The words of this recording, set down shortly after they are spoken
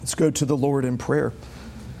go to the Lord in prayer.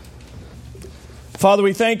 Father,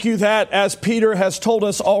 we thank you that, as Peter has told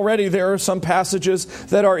us already, there are some passages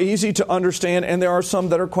that are easy to understand and there are some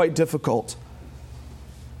that are quite difficult.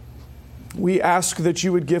 We ask that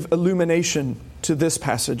you would give illumination to this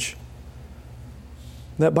passage,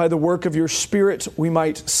 that by the work of your Spirit we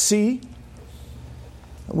might see,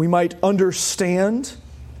 we might understand,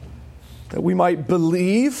 that we might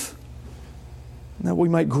believe, that we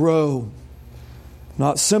might grow.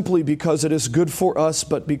 Not simply because it is good for us,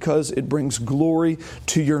 but because it brings glory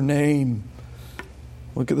to your name.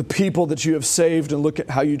 Look at the people that you have saved and look at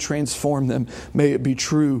how you transform them. May it be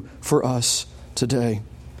true for us today.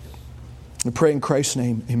 I pray in Christ's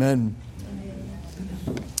name. Amen.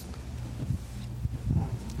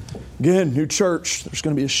 Again, new church, there's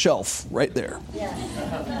going to be a shelf right there.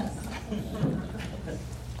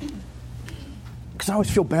 Because I always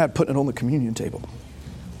feel bad putting it on the communion table.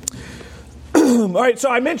 All right, so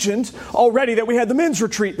I mentioned already that we had the men's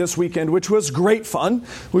retreat this weekend, which was great fun.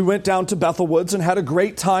 We went down to Bethel Woods and had a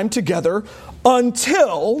great time together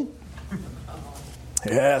until,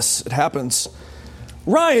 yes, it happens,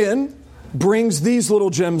 Ryan brings these little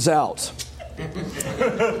gems out.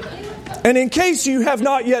 And in case you have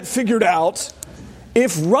not yet figured out,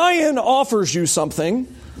 if Ryan offers you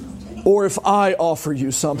something, or if I offer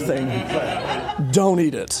you something, don't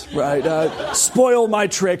eat it, right? Spoil my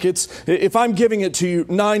trick. If I'm giving it to you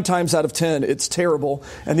 9 times out of 10, it's terrible.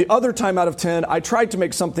 And the other time out of 10, I tried to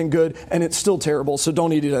make something good, and it's still terrible, so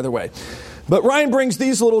don't eat it either way. But Ryan brings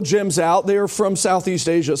these little gems out. They are from Southeast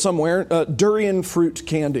Asia somewhere, durian fruit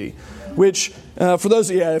candy, which, for those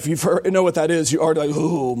of you, if you know what that is, you are like,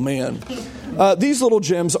 oh, man. These little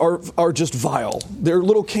gems are just vile. They're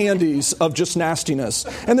little candies of just nastiness.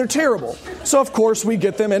 And they're terrible. So, of course, we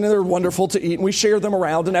get them, and they're wonderful to eat. And we share them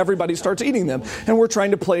around, and everybody starts eating them. And we're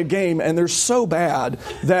trying to play a game, and they're so bad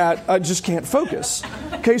that I just can't focus.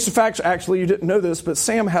 Case of fact, actually, you didn't know this, but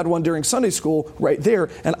Sam had one during Sunday school right there,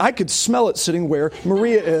 and I could smell it sitting where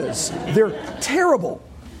Maria is. They're terrible.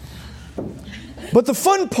 But the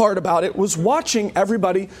fun part about it was watching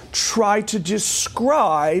everybody try to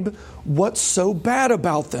describe what's so bad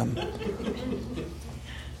about them.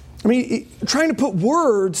 I mean, trying to put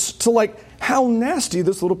words to like how nasty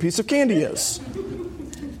this little piece of candy is.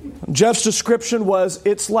 Jeff's description was,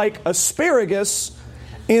 it's like asparagus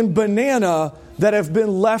and banana that have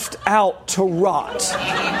been left out to rot.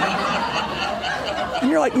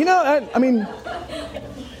 And you're like, I mean,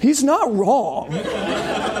 he's not wrong.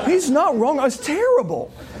 He's not wrong. It's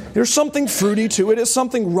terrible. There's something fruity to it. There's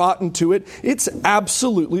something rotten to it. It's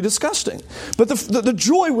absolutely disgusting. But the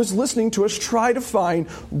joy was listening to us try to find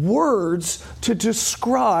words to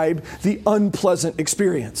describe the unpleasant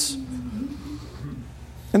experience.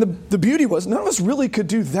 And the beauty was none of us really could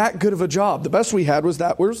do that good of a job. The best we had was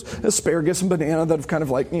asparagus and banana that have kind of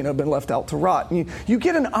like, been left out to rot. And you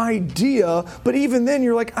get an idea, but even then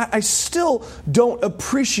you're like, I still don't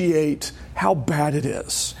appreciate how bad it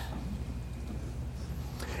is.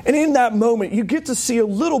 And in that moment, you get to see a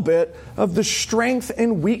little bit of the strength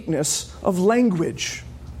and weakness of language.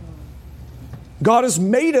 God has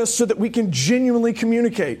made us so that we can genuinely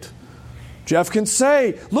communicate. Jeff can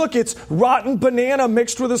say, look, it's rotten banana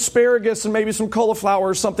mixed with asparagus and maybe some cauliflower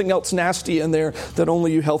or something else nasty in there that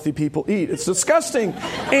only you healthy people eat. It's disgusting.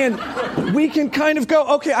 And we can kind of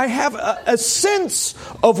go, okay, I have a sense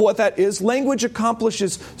of what that is. Language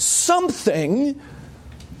accomplishes something,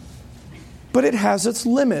 but it has its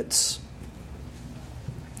limits.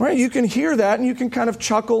 Right? You can hear that and you can kind of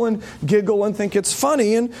chuckle and giggle and think it's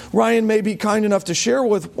funny. And Ryan may be kind enough to share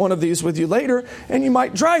with one of these with you later, and you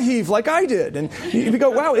might dry heave like I did. And you go,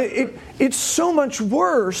 wow, it's so much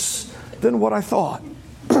worse than what I thought.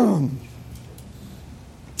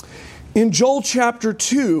 In Joel chapter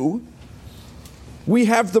 2, we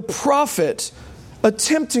have the prophet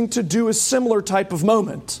attempting to do a similar type of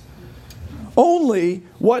moment. Only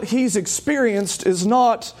what he's experienced is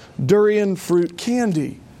not durian fruit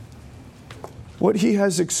candy. What he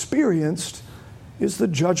has experienced is the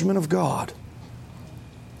judgment of God.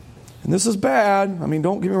 And this is bad. I mean,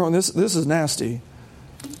 don't get me wrong, this is nasty.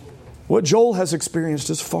 What Joel has experienced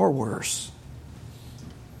is far worse.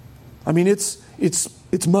 I mean, it's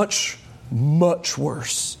much, much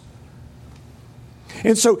worse.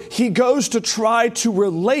 And so he goes to try to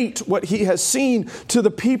relate what he has seen to the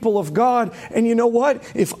people of God. And you know what?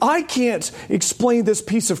 If I can't explain this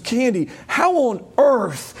piece of candy, how on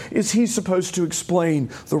earth is he supposed to explain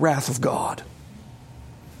the wrath of God?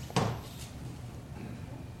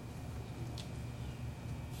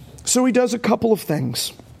 So he does a couple of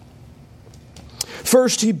things.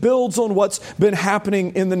 First, he builds on what's been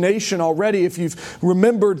happening in the nation already. If you've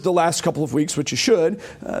remembered the last couple of weeks, which you should,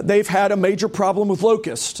 they've had a major problem with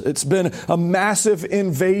locusts. It's been a massive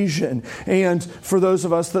invasion. And for those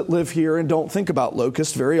of us that live here and don't think about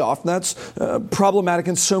locusts very often, that's problematic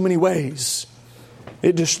in so many ways.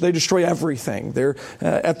 They destroy everything. They're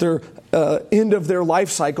at their end of their life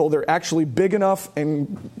cycle, they're actually big enough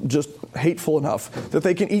and just hateful enough that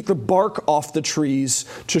they can eat the bark off the trees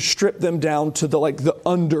to strip them down to the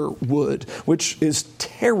underwood, which is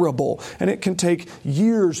terrible, and it can take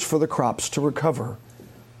years for the crops to recover.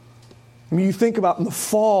 I mean, you think about in the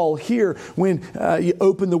fall here, when you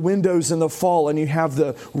open the windows in the fall and you have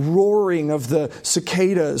the roaring of the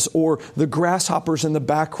cicadas or the grasshoppers in the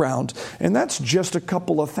background, and that's just a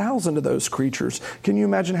couple of thousand of those creatures. Can you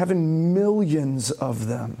imagine having millions of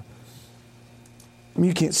them? I mean,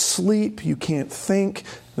 you can't sleep, you can't think,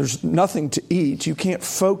 there's nothing to eat, you can't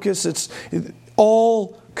focus, it's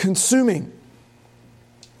all consuming.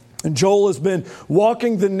 And Joel has been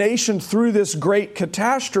walking the nation through this great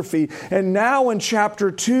catastrophe. And now in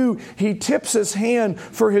chapter 2, he tips his hand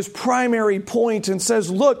for his primary point and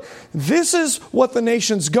says, look, this is what the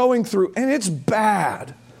nation's going through, and it's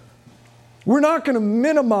bad. We're not going to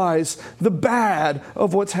minimize the bad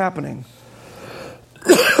of what's happening.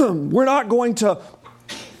 We're not going to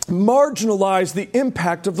marginalize the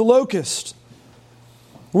impact of the locust.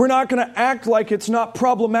 We're not going to act like it's not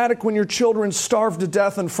problematic when your children starve to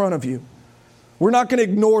death in front of you. We're not going to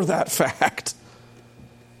ignore that fact.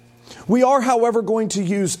 We are, however, going to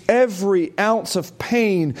use every ounce of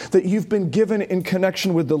pain that you've been given in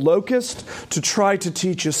connection with the locust to try to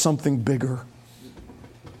teach you something bigger.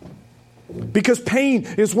 Because pain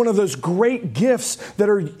is one of those great gifts that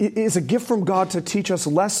is a gift from God to teach us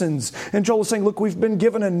lessons. And Joel is saying, look, we've been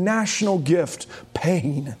given a national gift,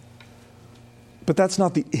 pain. But that's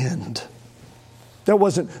not the end. That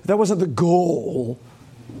wasn't the goal.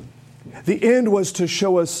 The end was to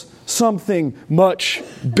show us something much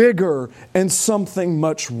bigger and something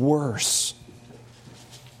much worse.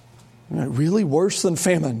 Really worse than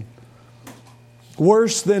famine.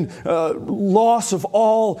 Worse than loss of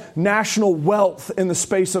all national wealth in the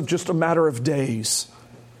space of just a matter of days.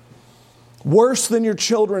 Worse than your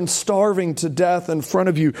children starving to death in front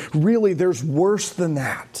of you. Really, there's worse than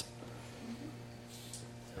that.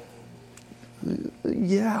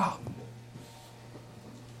 Yeah.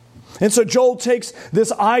 And so Joel takes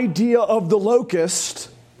this idea of the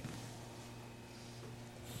locust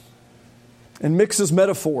and mixes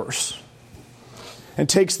metaphors and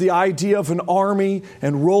takes the idea of an army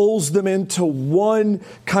and rolls them into one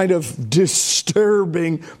kind of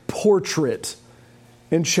disturbing portrait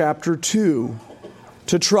in chapter 2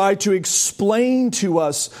 to try to explain to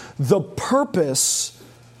us the purpose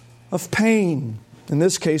of pain. In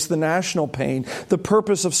this case, the national pain, the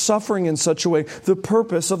purpose of suffering in such a way, the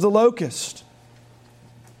purpose of the locust.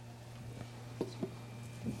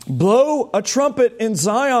 Blow a trumpet in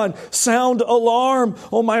Zion, sound alarm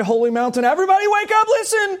on my holy mountain. Everybody wake up,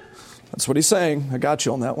 listen. That's what he's saying. I got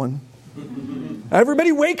you on that one.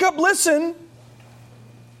 Everybody wake up, listen.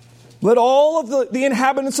 Let all of the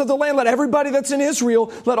inhabitants of the land, let everybody that's in Israel,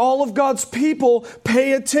 let all of God's people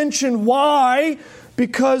pay attention. Why?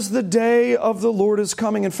 Because the day of the Lord is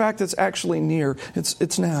coming. In fact, it's actually near.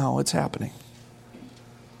 It's now. It's happening.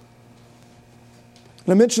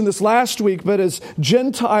 And I mentioned this last week, but as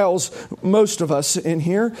Gentiles, most of us in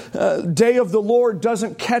here, day of the Lord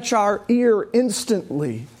doesn't catch our ear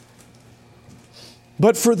instantly.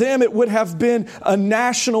 But for them, it would have been a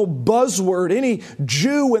national buzzword. Any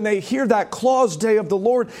Jew, when they hear that clause, day of the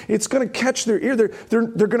Lord, it's going to catch their ear. They're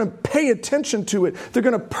going to pay attention to it. They're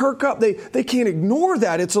going to perk up. They can't ignore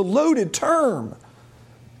that. It's a loaded term.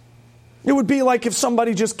 It would be like if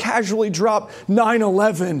somebody just casually dropped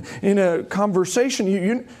 9/11 in a conversation.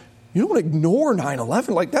 You don't ignore 9/11.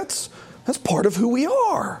 Like that's part of who we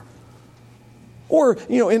are. Or,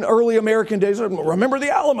 in early American days, remember the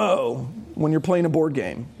Alamo when you're playing a board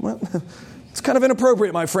game. Well, it's kind of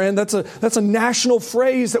inappropriate, my friend. That's a national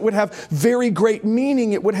phrase that would have very great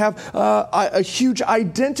meaning. It would have a huge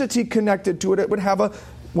identity connected to it. It would have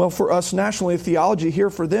for us nationally, a theology. Here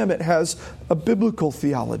for them, it has a biblical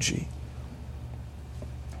theology.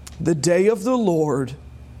 The day of the Lord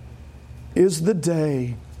is the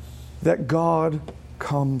day that God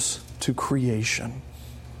comes to creation.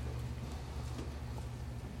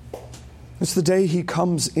 It's the day He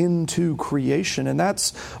comes into creation, and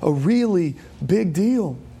that's a really big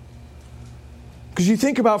deal. Because you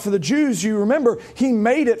think about, for the Jews, you remember, He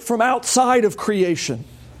made it from outside of creation.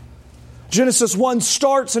 Genesis 1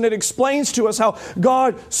 starts and it explains to us how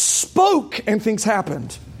God spoke and things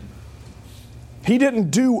happened. He didn't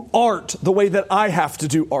do art the way that I have to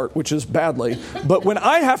do art, which is badly. But when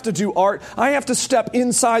I have to do art, I have to step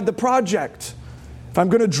inside the project. If I'm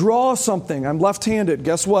going to draw something, I'm left-handed.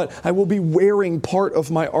 Guess what? I will be wearing part of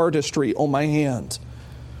my artistry on my hand.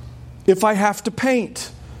 If I have to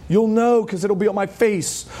paint, you'll know because it'll be on my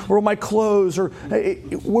face or on my clothes. Or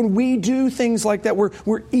when we do things like that,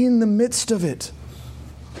 we're in the midst of it.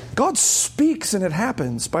 God speaks and it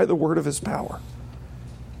happens by the word of His power.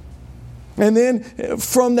 And then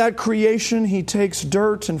from that creation, He takes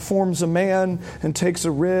dirt and forms a man, and takes a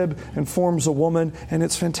rib and forms a woman, and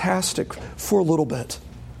it's fantastic for a little bit.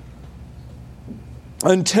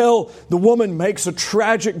 Until the woman makes a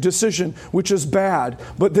tragic decision, which is bad,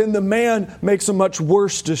 but then the man makes a much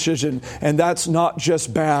worse decision, and that's not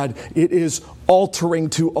just bad, it is altering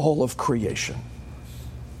to all of creation.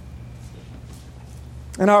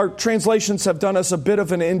 And our translations have done us a bit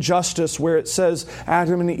of an injustice where it says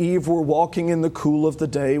Adam and Eve were walking in the cool of the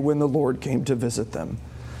day when the Lord came to visit them.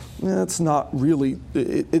 That's not really,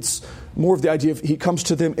 it's more of the idea of He comes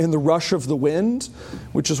to them in the rush of the wind,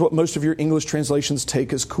 which is what most of your English translations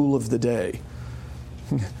take as cool of the day.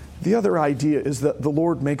 The other idea is that the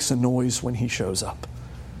Lord makes a noise when He shows up.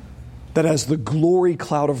 That as the glory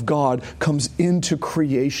cloud of God comes into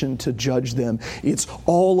creation to judge them, it's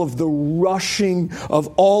all of the rushing of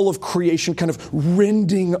all of creation kind of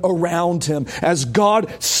rending around Him as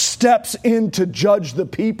God steps in to judge the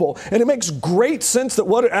people. And it makes great sense that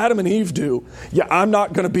what did Adam and Eve do? Yeah, I'm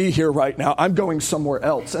not going to be here right now. I'm going somewhere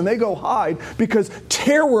else. And they go hide because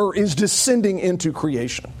terror is descending into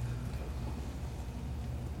creation.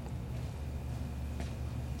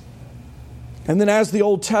 And then as the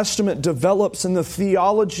Old Testament develops and the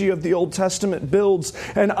theology of the Old Testament builds,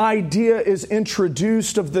 an idea is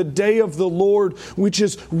introduced of the day of the Lord, which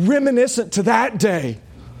is reminiscent to that day.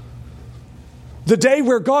 The day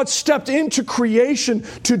where God stepped into creation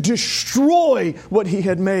to destroy what He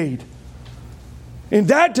had made. In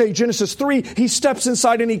that day, Genesis 3, He steps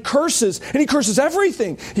inside and He curses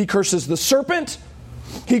everything. He curses the serpent.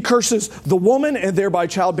 He curses the woman and thereby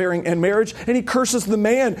childbearing and marriage. And He curses the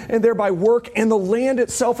man and thereby work and the land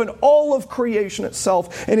itself and all of creation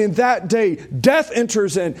itself. And in that day, death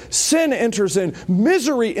enters in, sin enters in,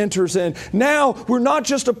 misery enters in. Now, we're not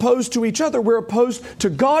just opposed to each other, we're opposed to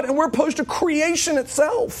God and we're opposed to creation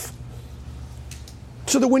itself.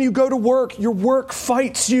 So that when you go to work, your work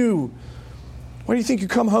fights you. Why do you think you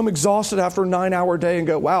come home exhausted after a 9-hour day and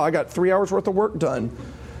go, wow, I got 3 hours worth of work done?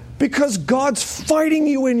 Because God's fighting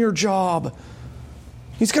you in your job.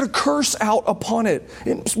 He's got a curse out upon it.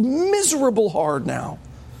 It's miserable hard now.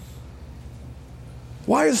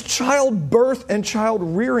 Why is childbirth and child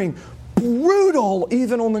rearing brutal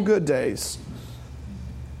even on the good days?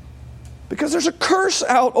 Because there's a curse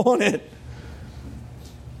out on it.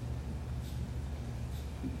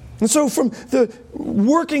 And so from the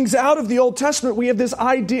workings out of the Old Testament, we have this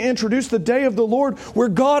idea introduced, the day of the Lord, where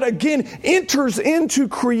God again enters into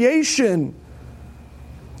creation.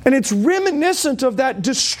 And it's reminiscent of that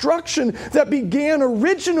destruction that began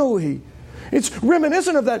originally. It's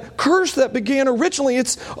reminiscent of that curse that began originally.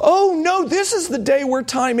 It's, oh no, this is the day where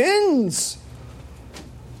time ends.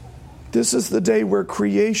 This is the day where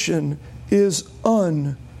creation is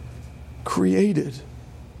uncreated.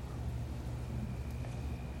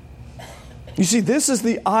 You see, this is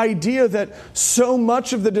the idea that so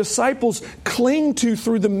much of the disciples cling to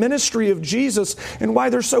through the ministry of Jesus and why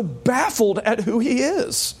they're so baffled at who He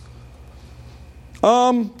is.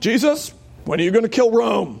 Jesus, when are you going to kill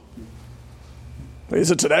Rome?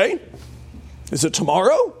 Is it today? Is it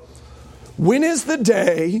tomorrow? When is the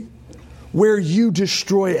day where you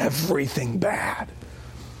destroy everything bad?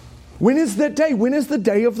 When is that day? When is the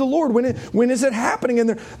day of the Lord? When is it happening?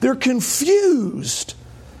 And they're confused.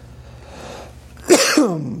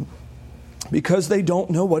 Because they don't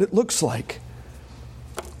know what it looks like.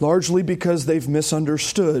 Largely because they've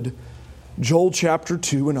misunderstood Joel chapter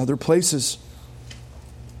 2 and other places.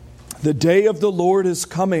 The day of the Lord is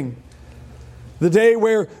coming. The day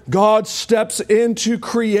where God steps into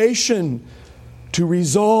creation to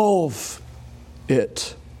resolve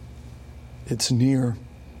it. It's near.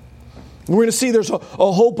 We're going to see there's a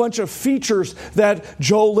whole bunch of features that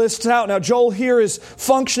Joel lists out. Now, Joel here is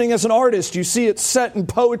functioning as an artist. You see it set in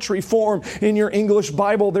poetry form in your English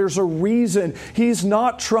Bible. There's a reason. He's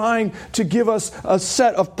not trying to give us a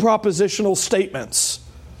set of propositional statements.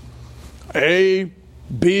 A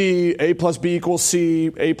plus B equals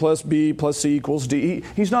C, A plus B plus C equals D.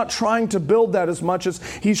 He's not trying to build that as much as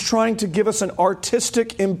he's trying to give us an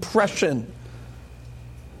artistic impression.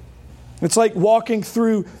 It's like walking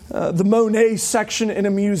through the Monet section in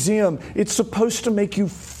a museum. It's supposed to make you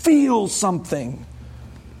feel something.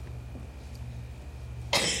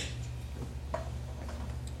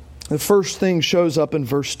 The first thing shows up in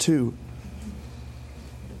verse 2.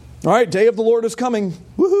 All right, day of the Lord is coming.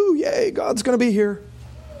 Woohoo, yay, God's going to be here.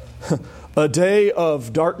 A day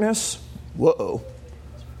of darkness, whoa,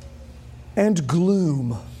 and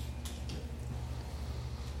gloom.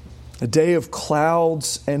 A day of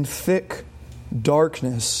clouds and thick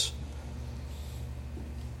darkness.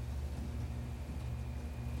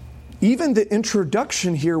 Even the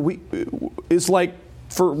introduction here is like,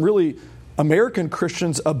 for really American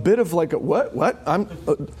Christians, a bit of like a what? I'm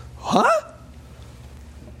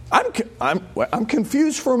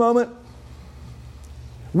confused for a moment.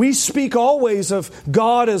 We speak always of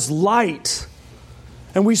God as light.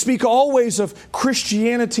 And we speak always of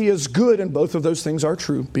Christianity as good, and both of those things are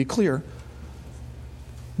true, be clear.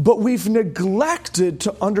 But we've neglected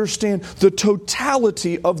to understand the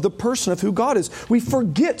totality of the person of who God is. We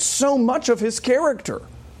forget so much of His character.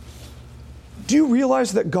 Do you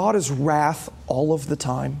realize that God is wrath all of the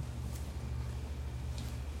time?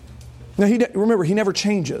 Now, remember, He never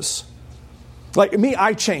changes. Like me,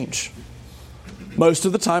 I change. Most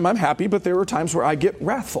of the time I'm happy, but there are times where I get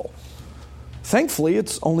wrathful. Thankfully,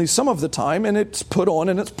 it's only some of the time, and it's put on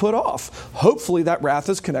and it's put off. Hopefully that wrath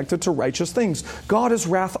is connected to righteous things. God is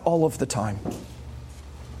wrath all of the time.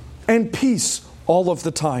 And peace all of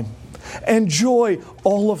the time. And joy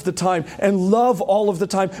all of the time. And love all of the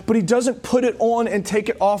time. But He doesn't put it on and take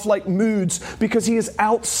it off like moods, because He is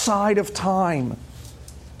outside of time.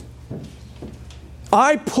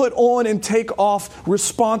 I put on and take off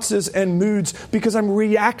responses and moods because I'm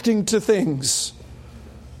reacting to things.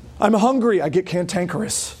 I'm hungry, I get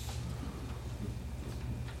cantankerous.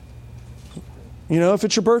 You know, if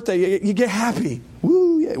it's your birthday, you get happy.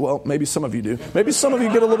 Woo, yeah. Well, maybe some of you do. Maybe some of you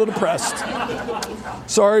get a little depressed.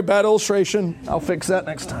 Sorry, bad illustration. I'll fix that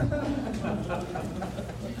next time.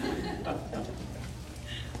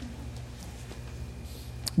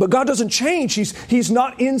 But God doesn't change. He's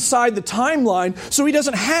not inside the timeline, so He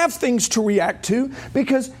doesn't have things to react to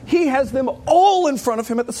because He has them all in front of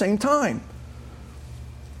Him at the same time.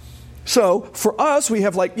 So for us, we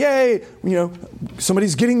have like, yay,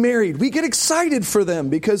 somebody's getting married. We get excited for them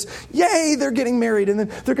because, yay, they're getting married. And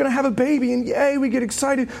then they're going to have a baby. And yay, we get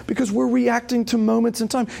excited because we're reacting to moments in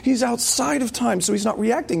time. He's outside of time, so He's not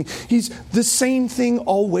reacting. He's the same thing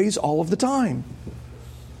always, all of the time.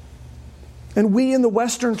 And we in the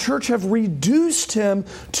Western church have reduced Him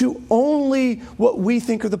to only what we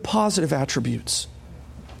think are the positive attributes.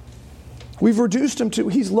 We've reduced Him to,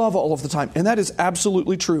 He's love all of the time. And that is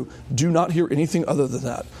absolutely true. Do not hear anything other than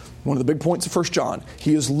that. One of the big points of 1 John.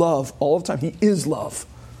 He is love all of the time. He is love.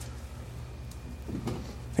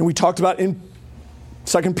 And we talked about in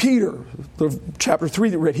 2 Peter, chapter 3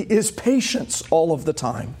 that we read, He is patience all of the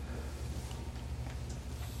time.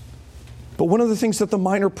 But one of the things that the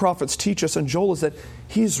minor prophets teach us in Joel is that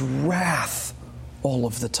He's wrath all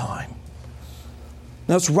of the time.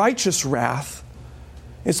 Now it's righteous wrath.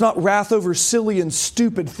 It's not wrath over silly and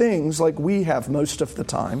stupid things like we have most of the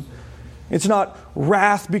time. It's not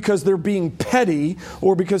wrath because they're being petty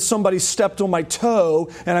or because somebody stepped on my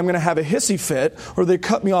toe and I'm going to have a hissy fit or they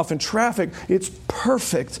cut me off in traffic. It's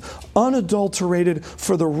perfect, unadulterated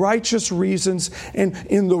for the righteous reasons and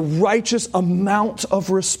in the righteous amount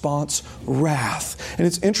of response, wrath. And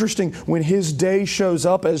it's interesting when His day shows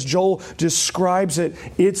up, as Joel describes it,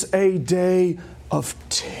 it's a day of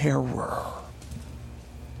terror.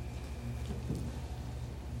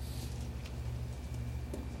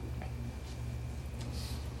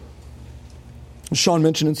 Sean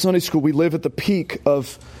mentioned in Sunday school, we live at the peak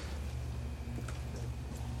of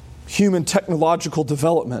human technological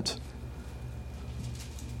development.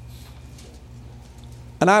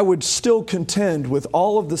 And I would still contend with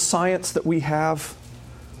all of the science that we have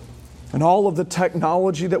and all of the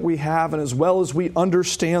technology that we have, and as well as we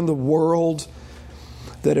understand the world,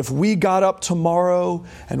 that if we got up tomorrow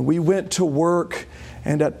and we went to work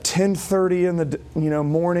and at 10:30 in the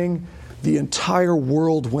morning, the entire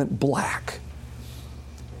world went black,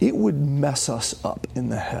 it would mess us up in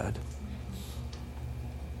the head.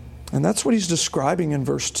 And that's what He's describing in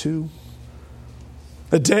verse 2.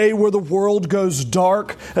 A day where the world goes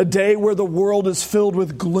dark, a day where the world is filled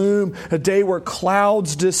with gloom, a day where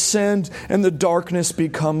clouds descend and the darkness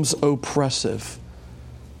becomes oppressive.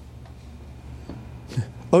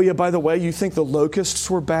 Oh yeah, by the way, you think the locusts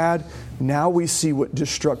were bad? Now we see what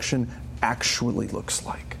destruction actually looks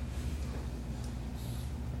like.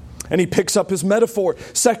 And he picks up his metaphor.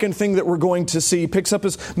 Second thing that we're going to see, he picks up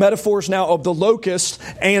his metaphors now of the locust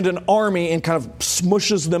and an army and kind of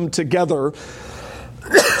smushes them together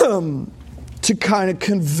to kind of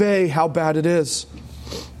convey how bad it is.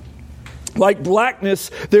 Like blackness,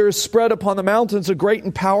 there is spread upon the mountains a great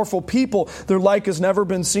and powerful people. Their like has never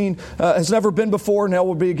been seen, has never been before, and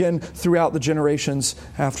will be again throughout the generations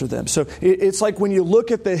after them. So it's like when you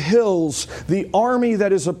look at the hills, the army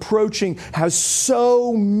that is approaching has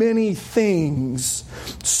so many things,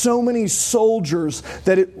 so many soldiers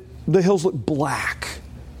that the hills look black.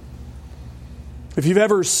 If you've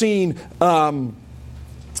ever seen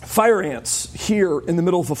fire ants here in the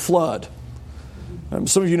middle of a flood,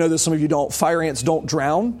 some of you know this, some of you don't. Fire ants don't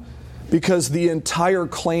drown because the entire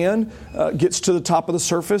clan gets to the top of the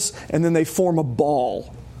surface and then they form a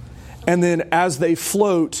ball. And then as they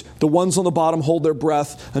float, the ones on the bottom hold their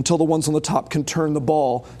breath until the ones on the top can turn the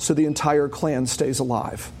ball so the entire clan stays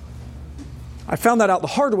alive. I found that out the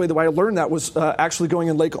hard way. The way I learned that was actually going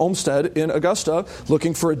in Lake Olmsted in Augusta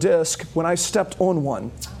looking for a disc when I stepped on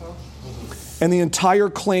one. And the entire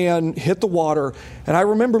clan hit the water. And I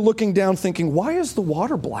remember looking down thinking, why is the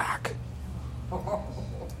water black?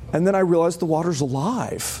 And then I realized the water's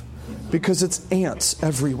alive because it's ants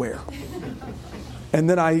everywhere. And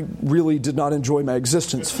then I really did not enjoy my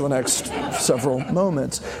existence for the next several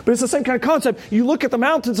moments. But it's the same kind of concept. You look at the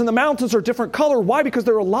mountains, and the mountains are different color. Why? Because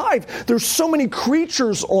they're alive. There's so many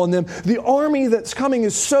creatures on them. The army that's coming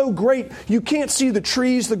is so great. You can't see the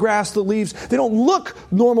trees, the grass, the leaves. They don't look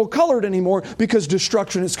normal colored anymore because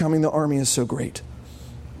destruction is coming. The army is so great.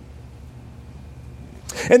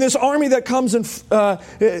 And this army that comes in,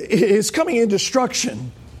 is coming in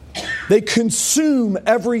destruction. They consume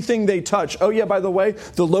everything they touch. Oh yeah, by the way,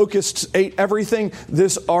 the locusts ate everything.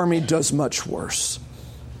 This army does much worse.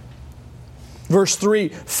 Verse 3,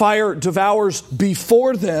 fire devours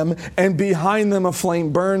before them, and behind them a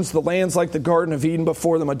flame burns. The land's like the Garden of Eden,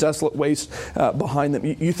 before them a desolate waste behind them.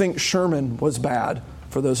 You think Sherman was bad,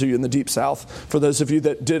 for those of you in the Deep South. For those of you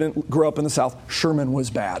that didn't grow up in the South, Sherman was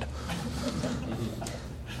bad.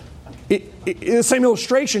 The same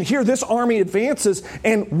illustration here, this army advances,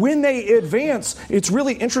 and when they advance, it's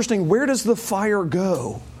really interesting. Where does the fire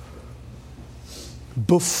go?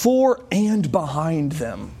 Before and behind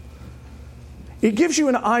them. It gives you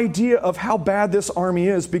an idea of how bad this army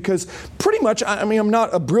is because pretty much, I'm not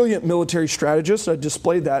a brilliant military strategist. I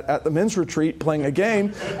displayed that at the men's retreat playing a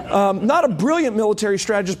game. Not a brilliant military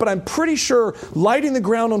strategist, but I'm pretty sure lighting the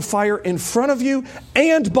ground on fire in front of you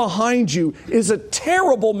and behind you is a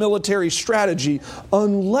terrible military strategy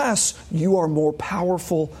unless you are more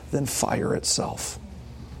powerful than fire itself.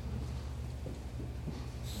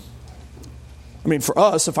 For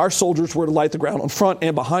us, if our soldiers were to light the ground on front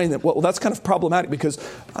and behind them, well, that's kind of problematic because,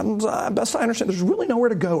 best I understand, there's really nowhere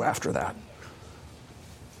to go after that.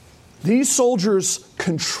 These soldiers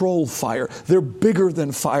control fire. They're bigger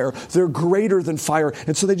than fire. They're greater than fire.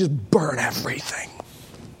 And so they just burn everything.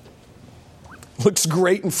 Looks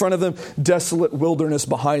great in front of them, desolate wilderness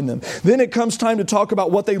behind them. Then it comes time to talk about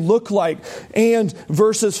what they look like. And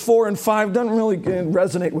verses 4 and 5 doesn't really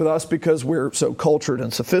resonate with us because we're so cultured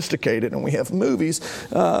and sophisticated and we have movies.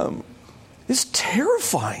 It's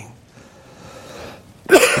terrifying.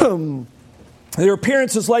 Their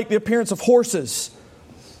appearance is like the appearance of horses.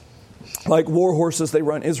 Like war horses they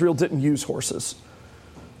run. Israel didn't use horses.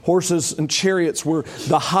 Horses and chariots were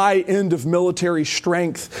the high end of military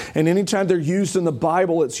strength. And anytime they're used in the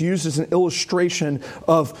Bible, it's used as an illustration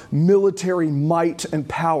of military might and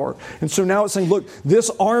power. And so now it's saying, look, this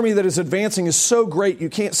army that is advancing is so great, you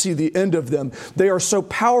can't see the end of them. They are so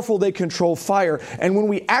powerful, they control fire. And when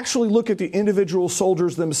we actually look at the individual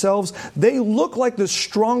soldiers themselves, they look like the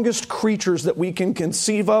strongest creatures that we can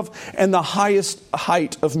conceive of and the highest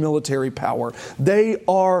height of military power. They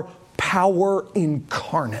are power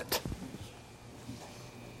incarnate.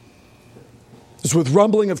 As with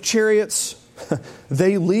rumbling of chariots,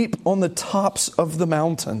 they leap on the tops of the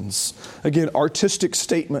mountains. Again, artistic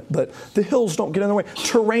statement, but the hills don't get in the way.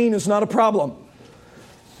 Terrain is not a problem.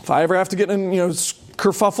 If I ever have to get in,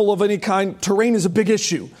 kerfuffle of any kind, terrain is a big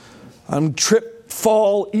issue. Trip,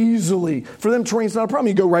 fall easily. For them, terrain is not a problem.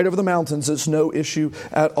 You go right over the mountains. It's no issue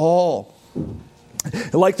at all.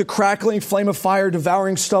 Like the crackling flame of fire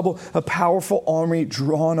devouring stubble, a powerful army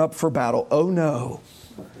drawn up for battle. Oh no.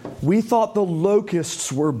 We thought the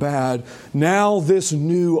locusts were bad. Now this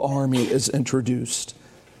new army is introduced.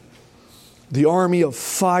 The army of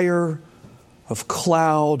fire, of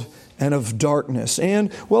cloud, and of darkness.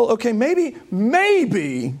 And, maybe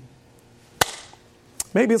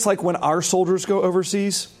it's like when our soldiers go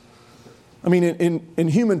overseas. I mean, in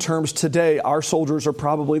human terms, today, our soldiers are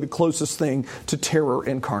probably the closest thing to terror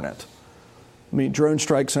incarnate. I mean, drone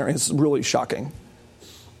strikes it's really shocking.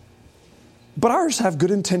 But ours have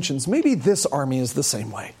good intentions. Maybe this army is the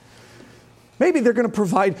same way. Maybe they're going to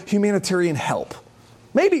provide humanitarian help.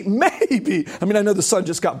 Maybe. I mean, I know the sun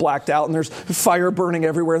just got blacked out and there's fire burning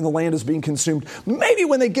everywhere and the land is being consumed. Maybe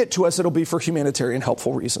when they get to us, it'll be for humanitarian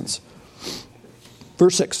helpful reasons.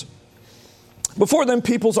 Verse 6. Before them,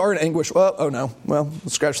 peoples are in anguish. Well,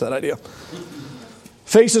 let's scratch that idea.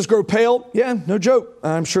 Faces grow pale. Yeah, no joke.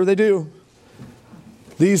 I'm sure they do.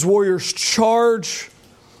 These warriors charge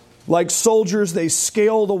like soldiers. They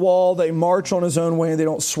scale the wall. They march on his own way and they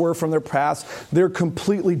don't swerve from their paths. They're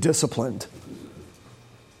completely disciplined.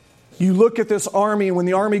 You look at this army, when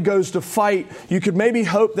the army goes to fight, you could maybe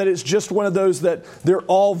hope that it's just one of those that they're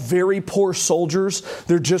all very poor soldiers.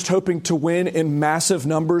 They're just hoping to win in massive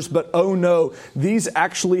numbers. But oh no, these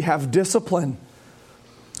actually have discipline.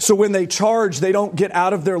 So when they charge, they don't get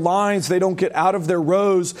out of their lines. They don't get out of their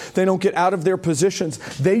rows. They don't get out of their positions.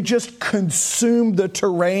 They just consume the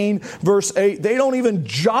terrain. Verse 8, they don't even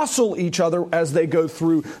jostle each other as they go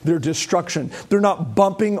through their destruction. They're not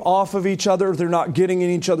bumping off of each other. They're not getting in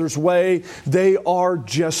each other's way. They are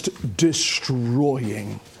just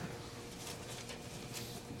destroying.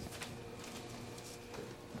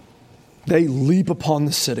 They leap upon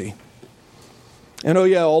the city. And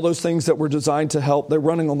all those things that were designed to help, they're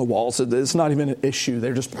running on the walls. It's not even an issue.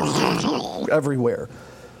 They're just everywhere.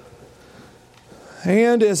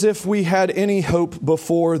 And as if we had any hope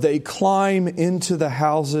before, they climb into the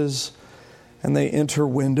houses and they enter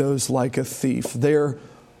windows like a thief.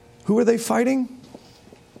 Who are they fighting?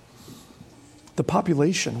 The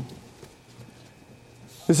population.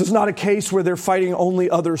 This is not a case where they're fighting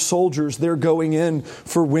only other soldiers. They're going in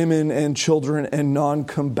for women and children and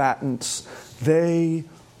non-combatants. They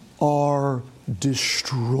are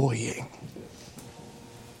destroying.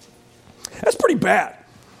 That's pretty bad.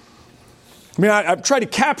 I mean, I've tried to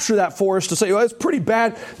capture that for us to say, that's pretty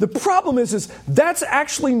bad. The problem is that's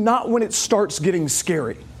actually not when it starts getting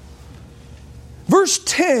scary. Verse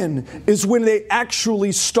 10 is when they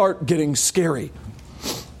actually start getting scary.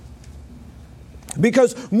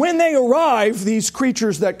 Because when they arrive, these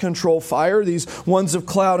creatures that control fire, these ones of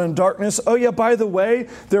cloud and darkness, by the way,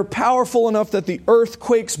 they're powerful enough that the earth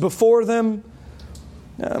quakes before them.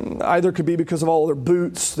 Either could be because of all their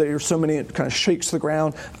boots. There are so many, it kind of shakes the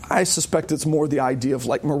ground. I suspect it's more the idea of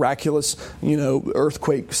like miraculous,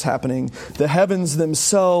 earthquakes happening. The heavens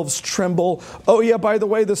themselves tremble. By the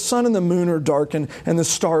way, the sun and the moon are darkened and the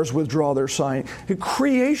stars withdraw their sign.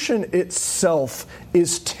 Creation itself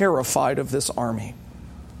is terrified of this army.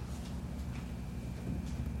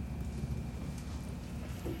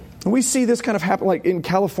 And we see this kind of happen like in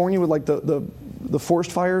California with like the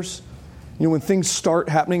forest fires. When things start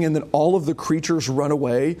happening and then all of the creatures run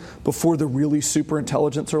away before the really super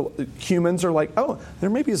intelligent humans are like, there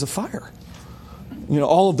maybe is a fire.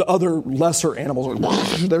 All of the other lesser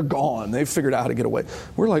animals, they're gone. They've figured out how to get away.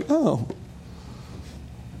 We're like,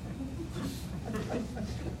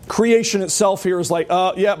 Creation itself here is like,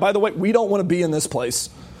 by the way, we don't want to be in this place.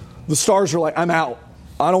 The stars are like, I'm out.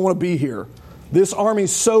 I don't want to be here. This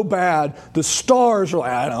army's so bad. The stars are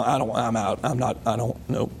like, I'm out. I don't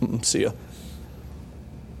know. See ya.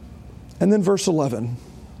 And then verse 11,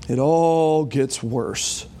 it all gets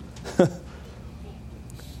worse. The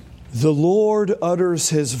Lord utters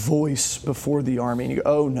his voice before the army. And you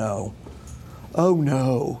go, oh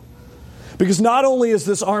no. Because not only is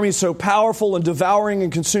this army so powerful and devouring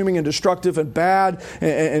and consuming and destructive and bad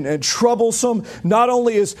and troublesome, not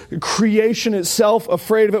only is creation itself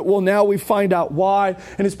afraid of it, well, now we find out why.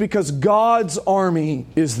 And it's because God's army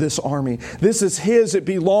is this army. This is his. It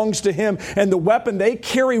belongs to him. And the weapon they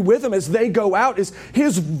carry with them as they go out is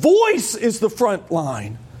his voice is the front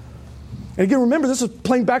line. And again, remember, this is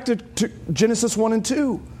playing back to Genesis 1 and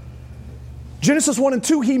 2. Genesis 1 and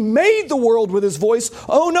 2, he made the world with his voice.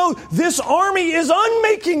 Oh no, this army is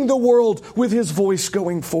unmaking the world with his voice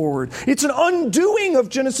going forward. It's an undoing of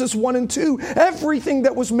Genesis 1 and 2. Everything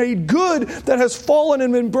that was made good, that has fallen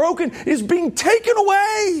and been broken, is being taken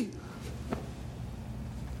away.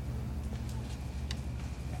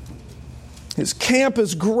 His camp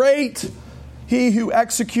is great. He who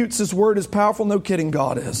executes his word is powerful. No kidding,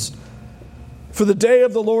 God is. For the day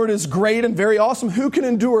of the Lord is great and very awesome. Who can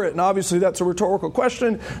endure it? And obviously that's a rhetorical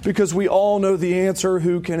question because we all know the answer.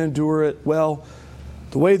 Who can endure it? Well,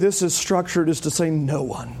 the way this is structured is to say no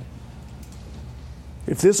one.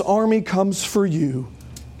 If this army comes for you,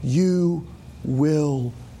 you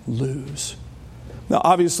will lose. Now,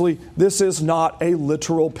 obviously, this is not a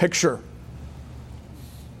literal picture.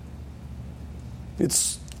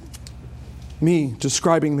 It's me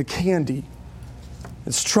describing the candy.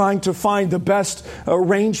 It's trying to find the best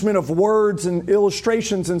arrangement of words and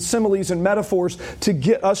illustrations and similes and metaphors to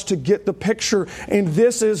get us to get the picture. And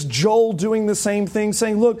this is Joel doing the same thing,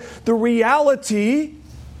 saying, look, the reality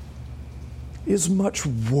is much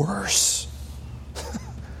worse.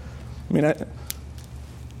 I mean,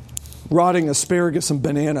 rotting asparagus and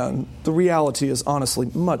banana, and the reality is honestly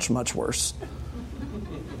much, much worse.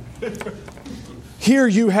 Here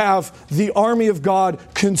you have the army of God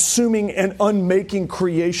consuming and unmaking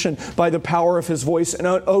creation by the power of His voice. And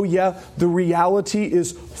oh yeah, the reality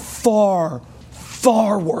is far,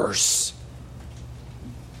 far worse.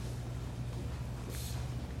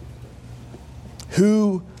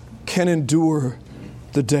 Who can endure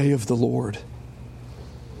the day of the Lord?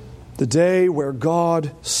 The day where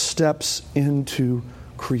God steps into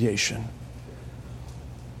creation.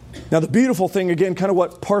 Now the beautiful thing, again, kind of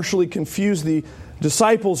what partially confused the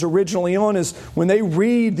disciples originally on is when they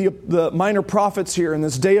read the minor prophets here and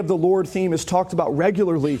this day of the Lord theme is talked about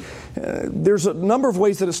regularly, there's a number of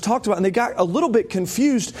ways that it's talked about, and they got a little bit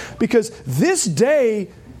confused because this day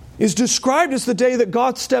is described as the day that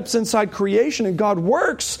God steps inside creation and God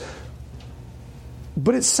works,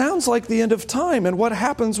 but it sounds like the end of time and what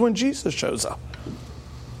happens when Jesus shows up.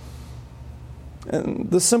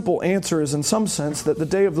 And the simple answer is, in some sense, that the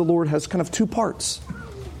day of the Lord has kind of two parts.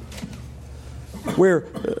 Where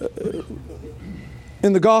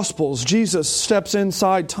in the Gospels, Jesus steps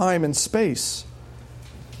inside time and space.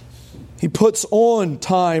 He puts on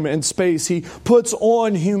time and space. He puts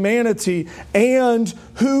on humanity. And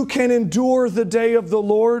who can endure the day of the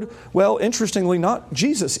Lord? Well, interestingly, not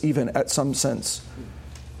Jesus even, at some sense.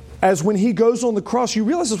 As when He goes on the cross, you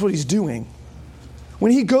realize that's what He's doing.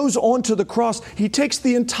 When He goes onto the cross, He takes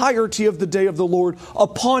the entirety of the day of the Lord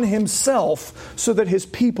upon Himself so that His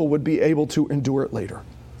people would be able to endure it later.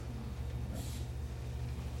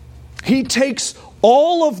 He takes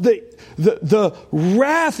all of the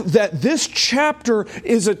wrath that this chapter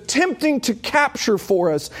is attempting to capture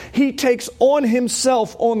for us. He takes on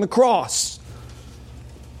Himself on the cross.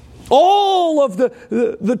 All of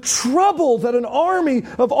the trouble that an army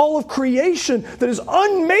of all of creation that is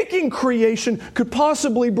unmaking creation could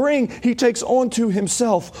possibly bring, He takes onto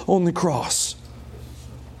Himself on the cross.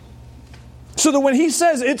 So that when He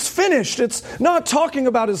says it's finished, it's not talking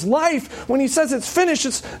about His life. When He says it's finished,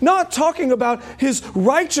 it's not talking about His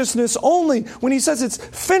righteousness only. When He says it's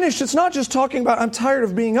finished, it's not just talking about, I'm tired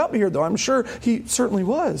of being up here, though I'm sure He certainly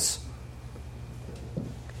was.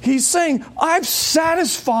 He's saying, I've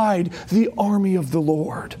satisfied the army of the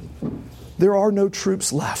Lord. There are no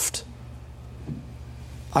troops left.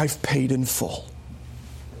 I've paid in full.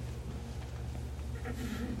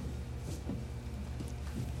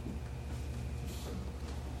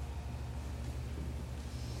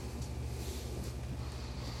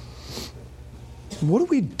 What do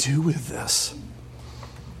we do with this?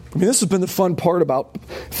 I mean, this has been the fun part about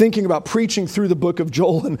thinking about preaching through the book of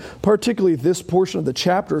Joel, and particularly this portion of the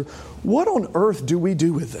chapter. What on earth do we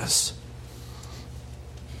do with this?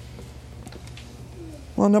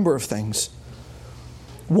 Well, a number of things.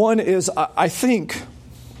 One is, I think,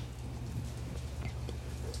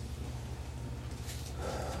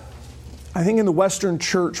 in the Western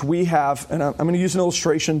church we have, and I'm going to use an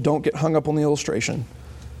illustration, don't get hung up on the illustration.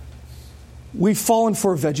 We've fallen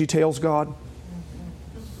for a VeggieTales God.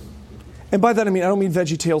 And by that I don't mean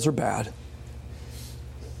VeggieTales are bad.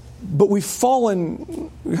 But we've fallen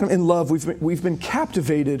in love. We've been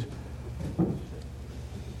captivated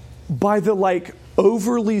by the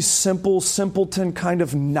overly simple, simpleton kind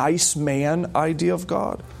of nice man idea of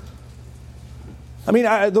God.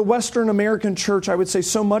 The Western American church, I would say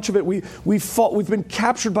so much of it, we've been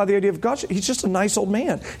captured by the idea of God. He's just a nice old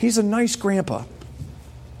man. He's a nice grandpa.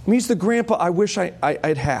 He's the grandpa I wish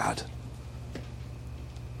I'd had.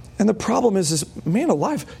 And the problem is, man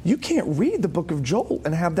alive, you can't read the book of Joel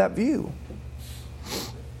and have that view.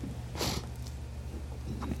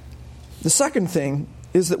 The second thing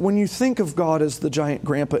is that when you think of God as the giant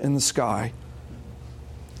grandpa in the sky,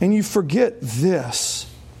 and you forget this,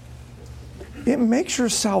 it makes your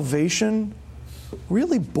salvation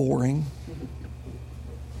really boring.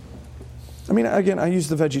 Again, I use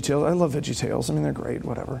the VeggieTales. I love VeggieTales. They're great,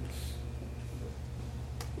 whatever.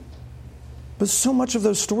 But so much of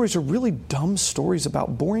those stories are really dumb stories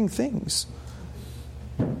about boring things.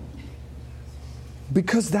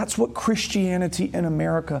 Because that's what Christianity in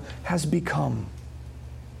America has become.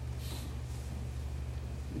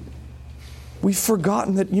 We've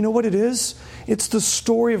forgotten that, you know what it is? It's the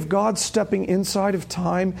story of God stepping inside of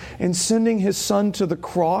time and sending His Son to the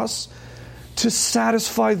cross to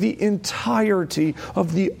satisfy the entirety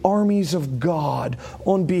of the armies of God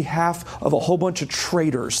on behalf of a whole bunch of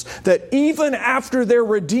traitors that even after they're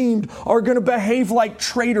redeemed are going to behave like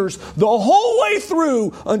traitors the whole way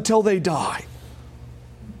through until they die.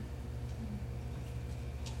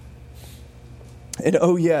 And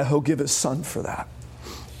oh yeah, He'll give His Son for that.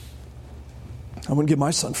 I wouldn't give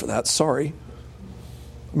my son for that, sorry.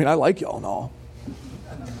 I mean, I like y'all and all.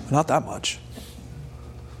 Not that much.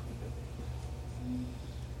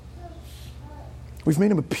 We've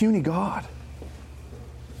made Him a puny God.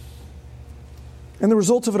 And the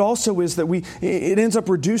result of it also is that it ends up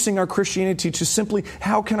reducing our Christianity to simply,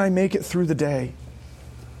 how can I make it through the day?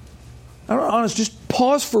 I'm honest, just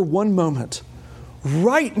pause for one moment.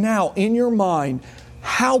 Right now, in your mind,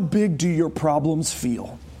 how big do your problems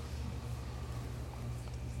feel?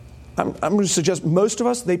 I'm going to suggest most of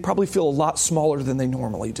us, they probably feel a lot smaller than they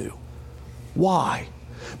normally do. Why?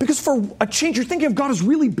 Because for a change, you're thinking of God as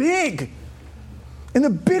really big. And the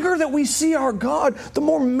bigger that we see our God, the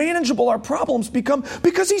more manageable our problems become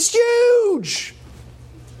because He's huge.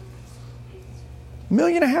 $1.5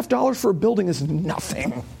 million for a building is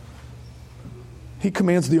nothing. He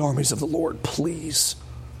commands the armies of the Lord, please,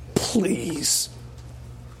 please.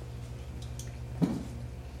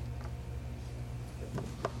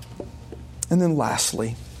 And then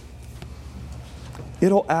lastly,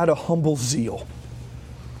 it'll add a humble zeal.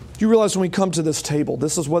 Do you realize when we come to this table,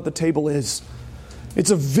 this is what the table is?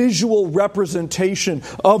 It's a visual representation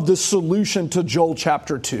of the solution to Joel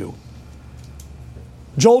chapter 2.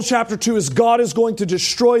 Joel chapter 2 is God is going to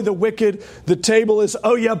destroy the wicked. The table is,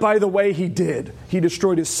 oh yeah, by the way, He did. He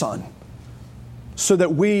destroyed His Son. So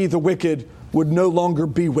that we, the wicked, would no longer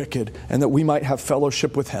be wicked and that we might have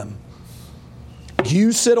fellowship with Him.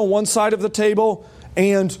 You sit on one side of the table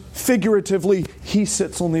and figuratively, He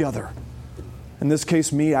sits on the other. In this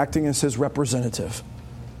case, me acting as His representative.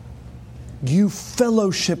 You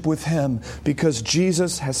fellowship with Him because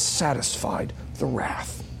Jesus has satisfied the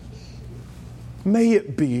wrath. May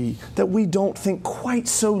it be that we don't think quite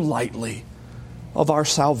so lightly of our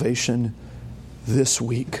salvation this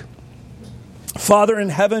week. Father in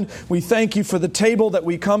heaven, we thank You for the table that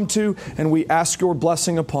we come to, and we ask Your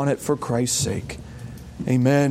blessing upon it for Christ's sake. Amen.